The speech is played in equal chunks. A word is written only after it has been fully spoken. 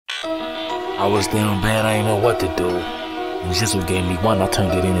I was down bad, I ain't know what to do. And Jizzle gave me one, I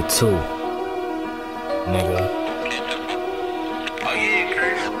turned it into two. Nigga. Oh yeah,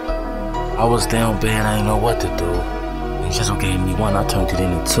 Chris. I was down bad, I ain't know what to do. And Jizzle gave me one, I turned it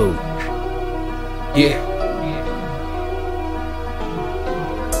into two. Yeah.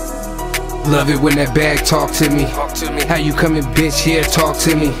 Love it when that bag talk to me. How you coming, bitch? Here, talk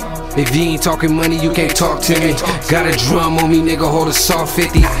to me. If you ain't talking money, you can't talk to me. Got a drum on me, nigga, hold a soft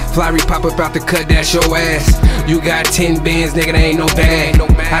 50. Fly pop up out the cut, that's your ass. You got 10 bands, nigga, that ain't no bag.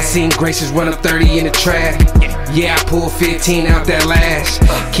 I seen Gracious run up 30 in the trap. Yeah, I pulled 15 out that lash.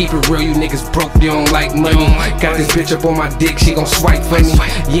 Keep it real, you niggas broke, you don't like money. Got this bitch up on my dick, she gon' swipe for me.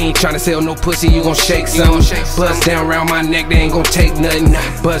 You ain't tryna sell no pussy, you gon' shake something. Bust down around my neck, they ain't gon' take nothing.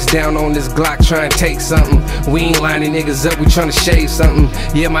 Bust down on this Glock, tryna take something. We ain't lining niggas up, we tryna shave something.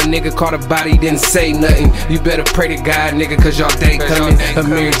 Yeah, my nigga caught a body, didn't say nothing. You better pray to God, nigga, cause y'all day coming.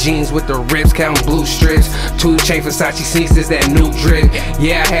 Amir jeans with the rips, counting blue strips. 2 chain Versace seats, this that new drip.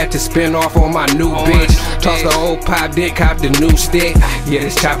 Yeah, I had to spin off on my new bitch. Toss the old pop dick, cop the new stick. Yeah,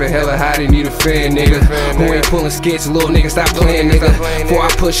 this chopper hella hot and need a fan, nigga. Who ain't pulling skits, little nigga, stop playing, nigga. Before I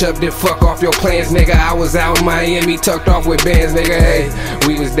push up, then fuck off your plans, nigga. I was out in Miami, tucked off with bands, nigga. Hey,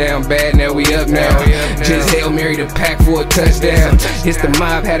 we was down bad, now we up now. Just Hail Mary the pack for a touchdown. It's the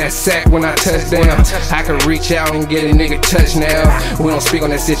mob, had that sack when I touched down. I can reach out and get a nigga touch now. We don't speak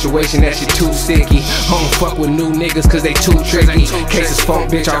on that situation, that shit too sticky. I don't fuck with new niggas cause they too tricky. Cases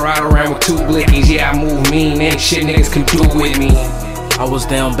funk, bitch, I ride around with 2 blickies. Yeah, I move mean, ain't shit niggas can do with me. I was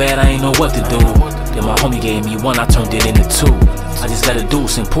down bad, I ain't know what to do. Then my homie gave me one, I turned it into 2. I just got a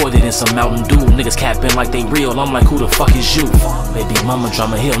deuce and poured it in some Mountain Dew. Niggas capping like they real, I'm like, who the fuck is you? Baby mama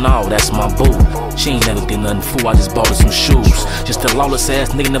drama hill, no, that's my boo. She ain't never did nothing fool, I just bought her some shoes. Just a lawless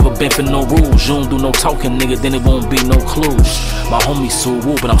ass nigga, never been for no rules. You don't do no talking, nigga, then it won't be no clues. My homie so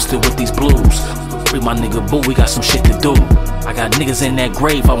woo, but I'm still with these blues. Free my nigga boo, we got some shit to do. I got niggas in that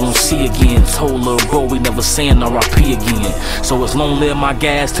grave I won't see again. Told lil' bro we never saying R.I.P. again. So it's long live my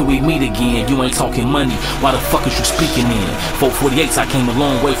gas till we meet again. You ain't talking money, why the fuck is you speaking in? 448s, I came a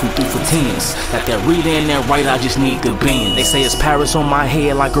long way from 3 for 10s. Got that reader in that right, I just need the bend. They say it's Paris on my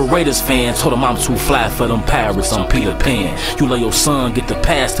head like a Raiders fan. Told them I'm too fly for them Paris, I'm Peter Pan. You let your son get the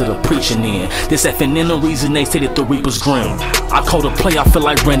pass to the preaching in. This FNN the reason they say that the Reaper's grim. I call the play, I feel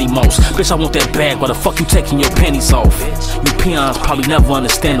like Randy Moss. Bitch, I want that bag, why the fuck you taking your pennies off? You peons probably never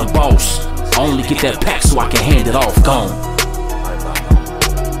understand the boss. I only get that pack so I can hand it off, gone.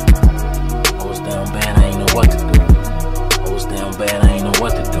 I was down bad, I ain't know what to do. I was down bad, I ain't know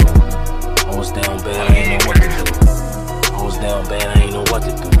what to do. I was down bad, I ain't know what to do. I was down bad, I ain't know what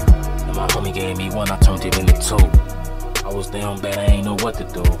to do. And my homie gave me one, I turned it into 2. I was down bad, I ain't know what to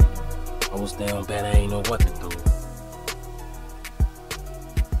do. I was down bad, I ain't know what to do.